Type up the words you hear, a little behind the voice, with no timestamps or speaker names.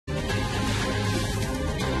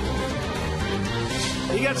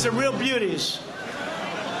you got some real beauties.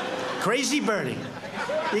 Crazy Bernie.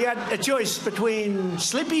 You got a choice between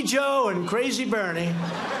Sleepy Joe and Crazy Bernie.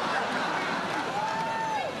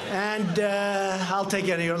 And I'll take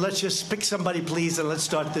any. Let's just pick somebody, please, and let's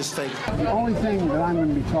start this thing. The only thing that I'm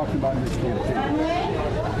going to be talking about in this campaign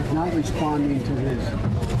is not responding to his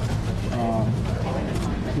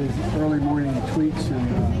early morning tweets and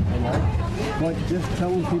the like, but just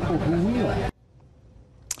telling people who we are.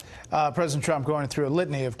 President Trump going through a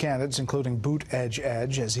litany of candidates, including boot edge,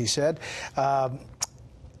 as he said.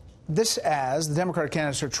 This as the Democratic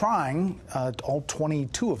candidates are trying, all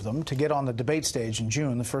 22 of them, to get on the debate stage in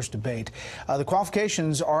June, the first debate. The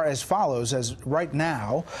qualifications are as follows. As right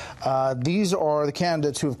now, these are the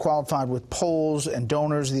candidates who have qualified with polls and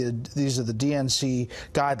donors. These are the DNC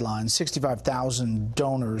guidelines, 65,000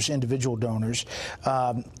 donors, individual donors.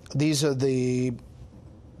 These are the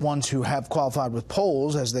ones who have qualified with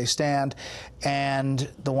polls as they stand, and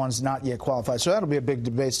the ones not yet qualified. So that'll be a big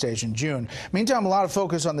debate stage in June. Meantime, a lot of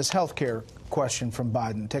focus on this health care question from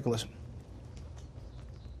Biden. Take a listen.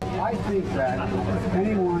 I think that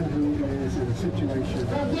anyone who is in a situation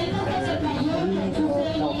where needs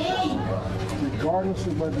health care, regardless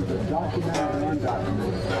of whether they're documented or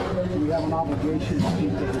undocumented, we have an obligation to keep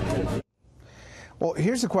them safe. Well,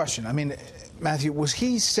 here's the question. I mean, Matthew, was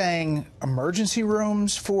he saying emergency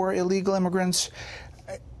rooms for illegal immigrants?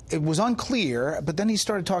 It was unclear, but then he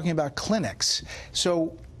started talking about clinics.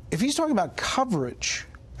 So if he's talking about coverage,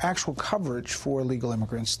 actual coverage for illegal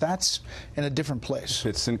immigrants, that's in a different place. If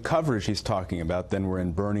it's in coverage he's talking about, then we're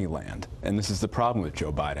in Bernie land. And this is the problem with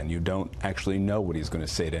Joe Biden. You don't actually know what he's going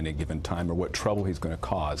to say at any given time or what trouble he's going to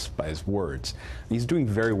cause by his words. He's doing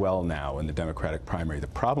very well now in the Democratic primary. The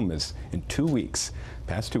problem is, in 2 weeks,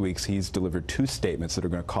 past 2 weeks, he's delivered two statements that are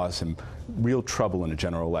going to cause him real trouble in a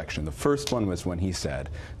general election. The first one was when he said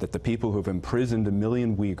that the people who have imprisoned 1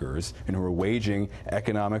 million Uyghurs and who are waging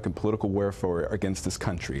economic and political warfare against this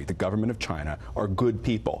country, the government of China, are good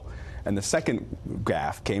people. And the second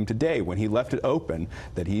gaffe came today when he left it open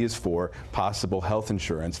that he is for possible health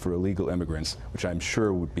insurance for illegal immigrants, which I'm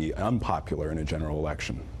sure would be unpopular in a general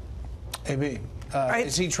election. A.B.,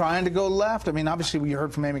 is he trying to go left? I mean, obviously, we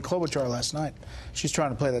heard from Amy Klobuchar last night. She's trying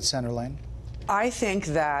to play that center lane. I think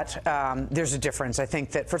that there's a difference. I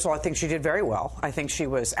think that, first of all, I think she did very well. I think she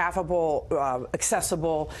was affable,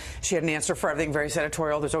 accessible. She had an answer for everything, very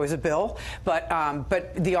senatorial. There's always a bill. But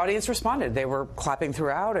the audience responded. They were clapping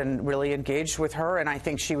throughout and really engaged with her. And I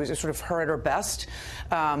think she was sort of her at her best.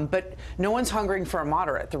 But no one's hungering for a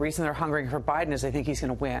moderate. The reason they're hungering for Biden is they think he's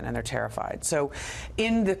going to win, and they're terrified. So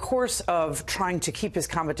in the course of trying to keep his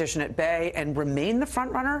competition at bay and remain the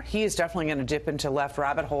front runner, he is definitely going to dip into left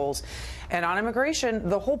rabbit holes. And on immigration,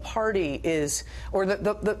 the whole party is, or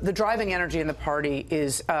the driving energy in the party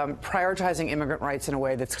is prioritizing immigrant rights in a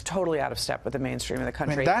way that's totally out of step with the mainstream of the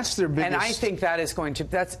country. I mean, that's their biggest. And I think that is going to,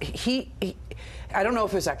 I don't know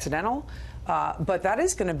if it was accidental, but that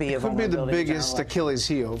is going to be a vulnerability. Could be the biggest Achilles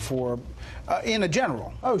heel for, in a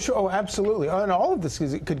general. Oh, sure. Oh, absolutely. And all of this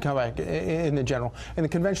could come back in the general. And the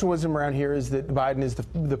conventional wisdom around here is that Biden is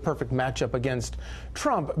the perfect matchup against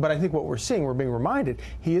Trump. But I think what we're seeing, we're being reminded,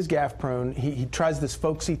 he is gaffe prone. He tries this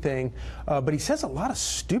folksy thing, but he says a lot of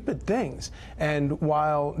stupid things. And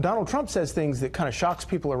while Donald Trump says things that kind of shocks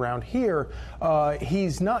people around here,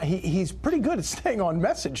 he's not. He's pretty good at staying on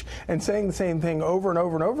message and saying the same thing over and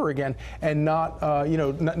over and over again, and not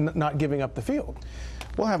not giving up the field.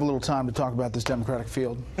 We'll have a little time to talk about this Democratic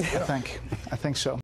field. I think so.